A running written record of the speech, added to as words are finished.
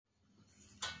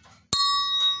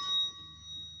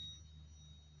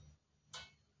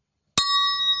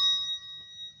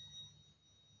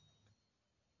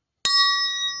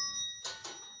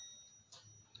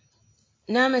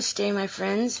Namaste, my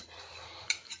friends,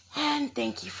 and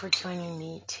thank you for joining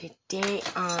me today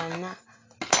on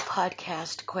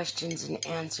podcast questions and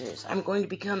answers. I'm going to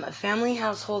become a family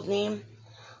household name.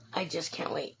 I just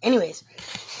can't wait. Anyways,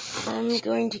 I'm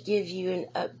going to give you an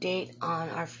update on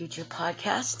our future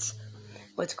podcasts,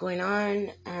 what's going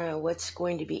on, what's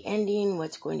going to be ending,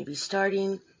 what's going to be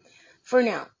starting. For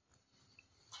now,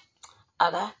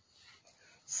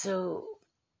 So,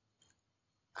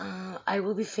 I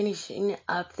will be finishing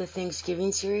up the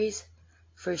Thanksgiving series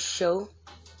for show,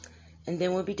 and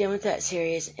then we'll be done with that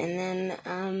series, and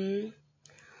then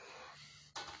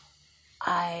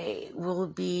I will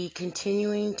be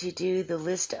continuing to do the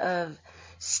list of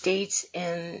states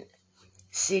and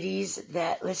cities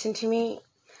that listen to me.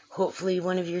 Hopefully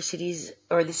one of your cities,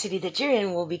 or the city that you're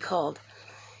in, will be called,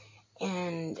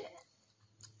 and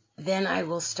then I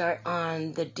will start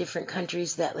on the different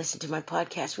countries that listen to my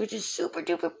podcast, which is super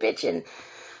duper bitchin'.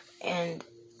 And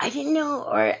I didn't know,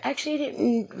 or actually I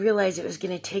didn't realize it was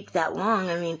going to take that long.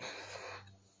 I mean,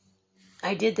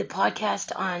 I did the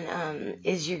podcast on,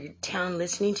 is your town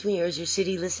listening to me, or is your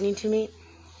city listening to me?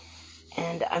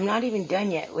 And I'm not even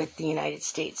done yet with the United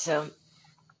States, so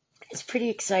it's pretty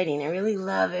exciting. I really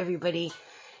love everybody,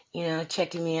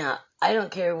 checking me out. I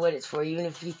don't care what it's for, even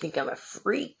if you think I'm a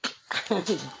freak.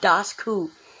 Das cool.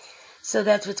 So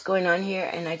that's what's going on here,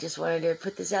 and I just wanted to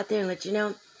put this out there and let you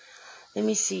know. Let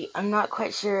me see. I'm not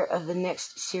quite sure of the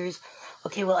next series.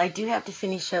 Okay, well, I do have to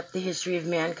finish up the history of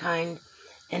mankind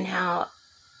and how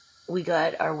we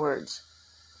got our words.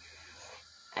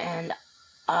 And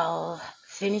I'll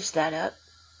finish that up.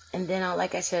 And then,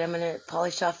 like I said, I'm going to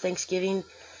polish off Thanksgiving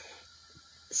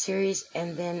series.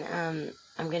 And then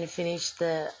I'm going to finish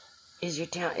the Is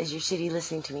Your City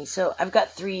Listening to Me? So I've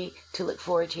got 3 to look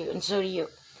forward to. And so do you.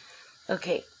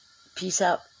 Okay, peace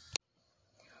out.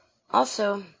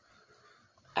 Also,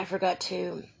 I forgot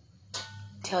to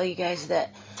tell you guys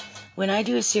that when I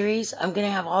do a series, I'm going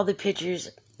to have all the pictures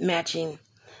matching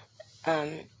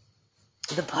the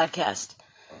podcast.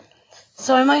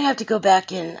 So I might have to go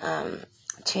back and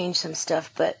change some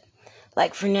stuff, but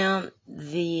like for now,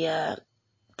 the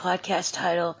podcast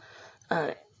title,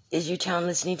 Is Your Town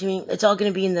Listening to Me? It's all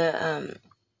going to be in the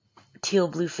teal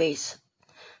blue face.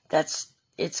 That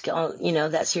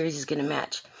series is going to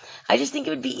match. I just think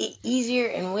it would be easier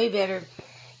and way better,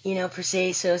 per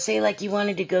se. So say like you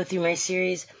wanted to go through my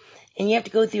series and you have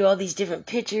to go through all these different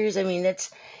pictures. I mean,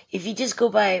 if you just go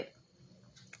by,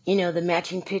 the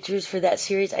matching pictures for that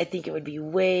series, I think it would be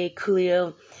way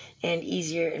coolio and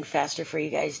easier and faster for you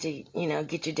guys to,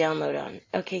 get your download on.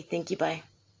 Okay, thank you, bye.